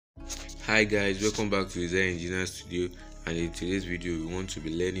Hi guys, welcome back to Design Engineer Studio, and in today's video we want to be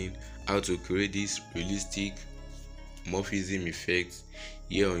learning how to create this realistic morphism effect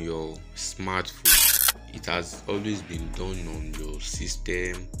here on your smartphone. It has always been done on your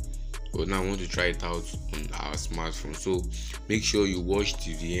system, but now I want to try it out on our smartphone. So make sure you watch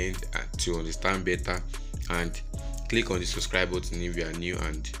to the end to understand better, and click on the subscribe button if you are new,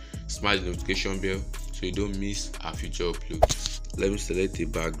 and smash the notification bell so you don't miss our future uploads. Let me select a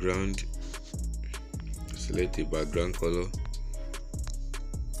background color.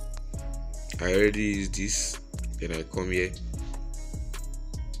 I already use this, then I come here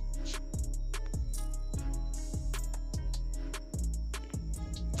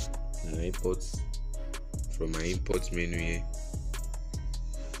and I import from my import menu here,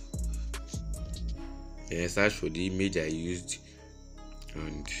 then I search for the image I used,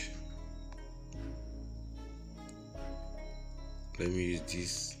 and let me use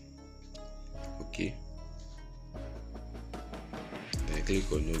this. Okay, then I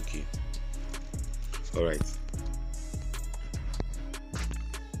click on OK. Alright,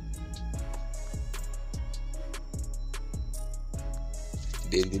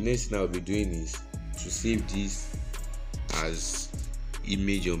 then the next thing I'll be doing is to save this as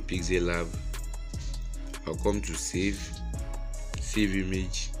image on Pixellab. I'll come to save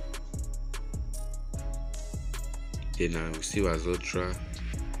image, then I'll save as ultra,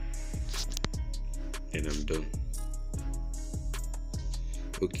 and I'm done.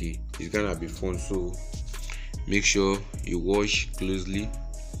 Okay, it's gonna be fun, so make sure you watch closely.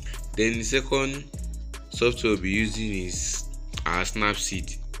 Then the second software we'll be using is our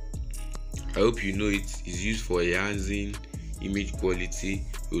Snapseed. I hope you know it is used for enhancing image quality.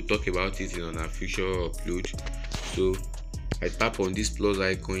 We'll talk about it in our future upload. So I tap on this plus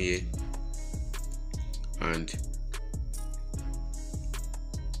icon here and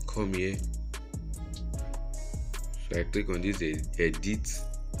come here. So I click on this edit.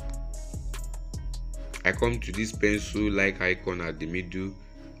 I come to this pencil like icon at the middle,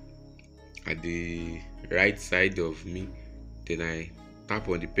 at the right side of me. Then I tap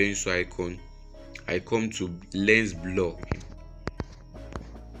on the pencil icon. I come to lens blur.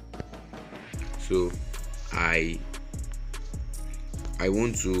 So I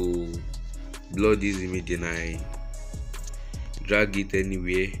want to blur this image, then I drag it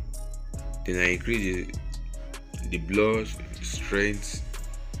anywhere. Then I increase the blur strength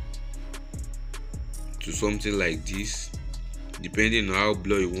to something like this, depending on how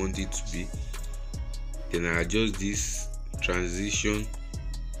blur you want it to be. Then I adjust this transition.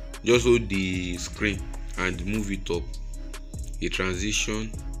 Just hold the screen and move it up. The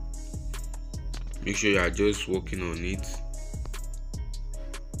transition, make sure you are just working on it.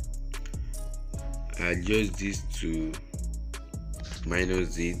 I adjust this to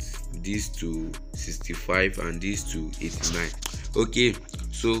 -8, this to 65, and this to 89. Okay,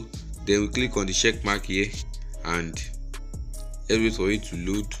 so then we click on the check mark here and let's wait for it to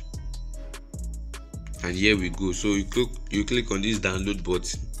load, and here we go. So you click on this download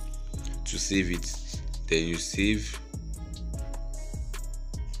button to save it, then you save.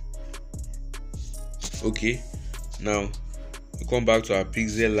 Okay, now you come back to our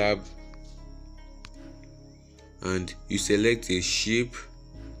Pixellab and you select a shape,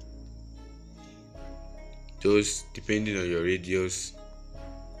 just depending on your radius.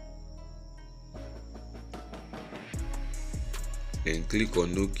 Then click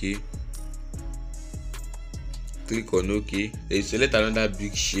on OK. Then you select another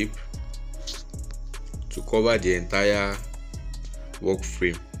big shape to cover the entire work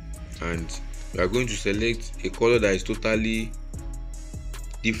frame, and we are going to select a color that is totally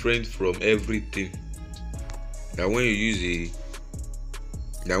different from everything. That when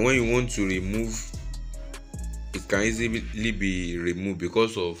you want to remove, it can easily be removed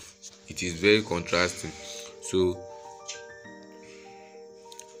because of it is very contrasting. So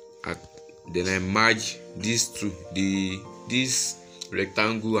then I merge these two, this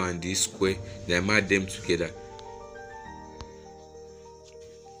rectangle and this square, then I merge them together.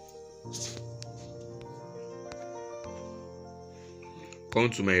 Come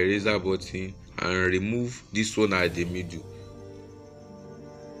to my eraser button and remove this one at the middle.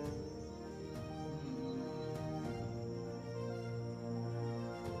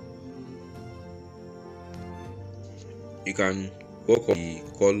 You can work on the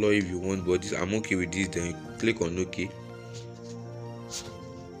color if you want, but I'm okay with this. Then you click on OK.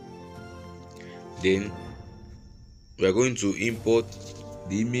 Then we are going to import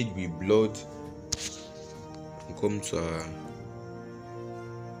the image we blurred. Come to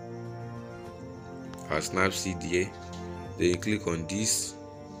our Snapseed here, then you click on this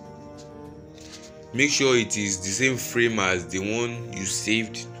make sure it is the same frame as the one you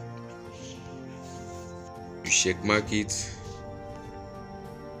saved. You check mark it,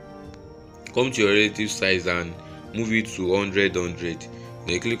 come to your relative size and move it to 100.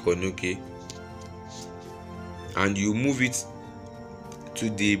 Then click on OK, and you move it to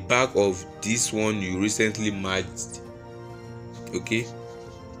the back of this one you recently merged. Okay,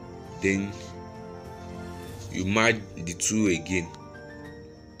 then you merge the two again.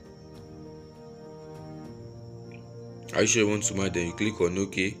 Are you sure you want to merge? Then you click on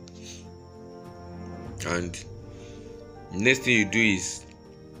OK, and next thing you do is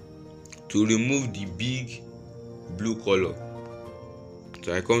to remove the big blue color.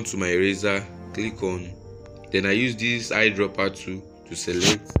 So I come to my eraser, click on, then I use this eyedropper tool to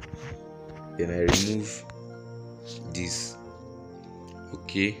select, then I remove this.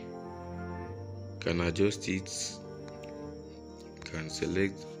 Okay, can adjust it, can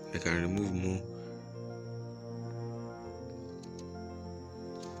select, I can remove more.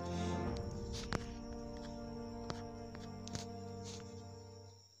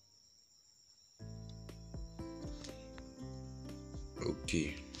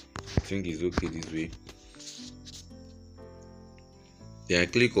 Okay, I think it's okay this way. Then I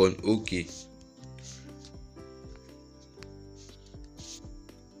click on OK.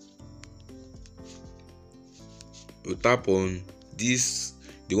 You tap on this,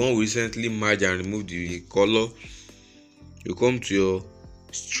 the one we recently merged and remove the color. You come to your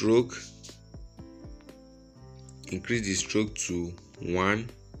stroke, increase the stroke to 1.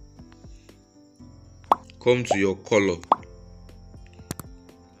 Come to your color.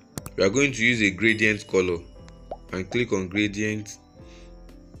 We are going to use a gradient color and click on gradient.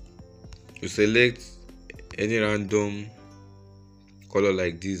 You select any random color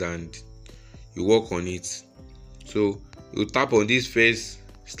like this and you work on it. So you tap on this first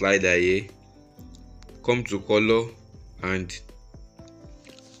slider here, come to color and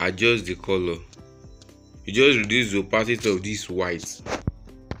adjust the color. You just reduce the opacity of this white. Just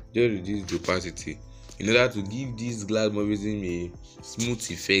reduce the opacity in order to give this glass morphism a smooth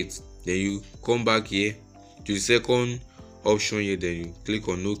effect. Then you come back here to the second option here, then you click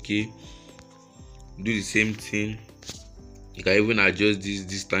on OK. Do the same thing. You can even adjust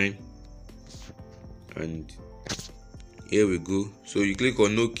this time, and here we go. So you click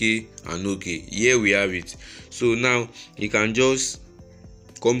on OK and OK. Here we have it. So now you can just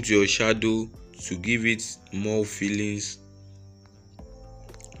come to your shadow to give it more feelings.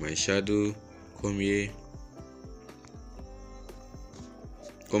 My shadow, come here,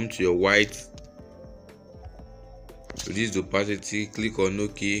 come to your white, reduce the opacity, click on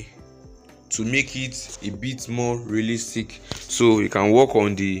OK to make it a bit more realistic. So you can work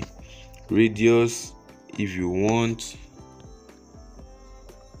on the radius if you want.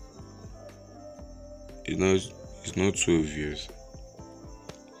 It's not so obvious.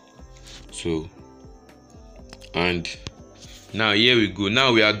 So, and now here we go.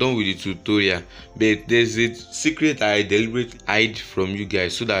 Now we are done with the tutorial, but there's a secret I deliberately hide from you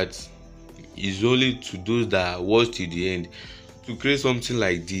guys so that it's only to those that watch till the end. To create something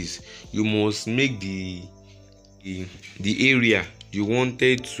like this, you must make the area you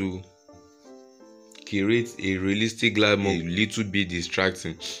wanted to create a realistic glass a little bit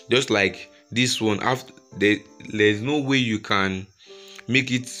distracting. Just like this one, after there's no way you can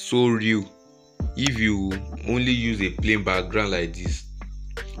make it so real if you only use a plain background like this.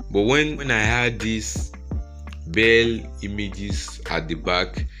 But when I had these bell images at the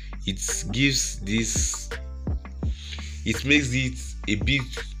back, it gives this, it makes it a bit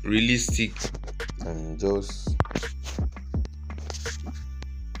realistic. And just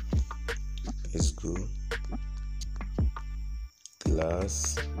let's go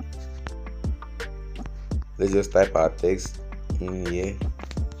glass. Let's just type our text in here.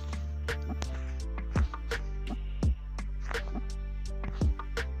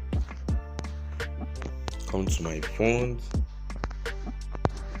 Come to my font.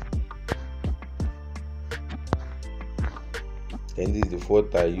 Then this is the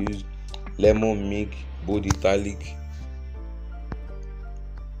font I use, Lemon Make Bold Italic.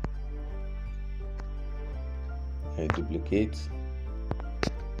 I duplicate.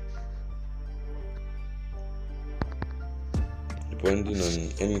 Depending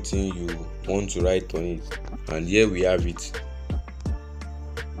on anything you want to write on it, and here we have it.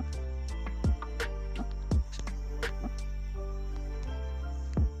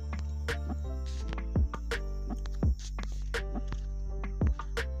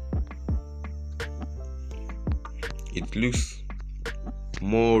 It looks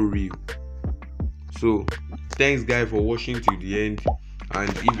more real. So thanks guys for watching till the end. And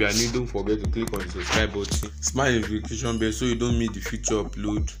if you are new, don't forget to click on the subscribe button, smash the notification bell so you don't miss the future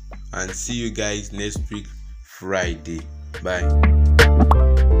upload. And see you guys next week Friday. Bye.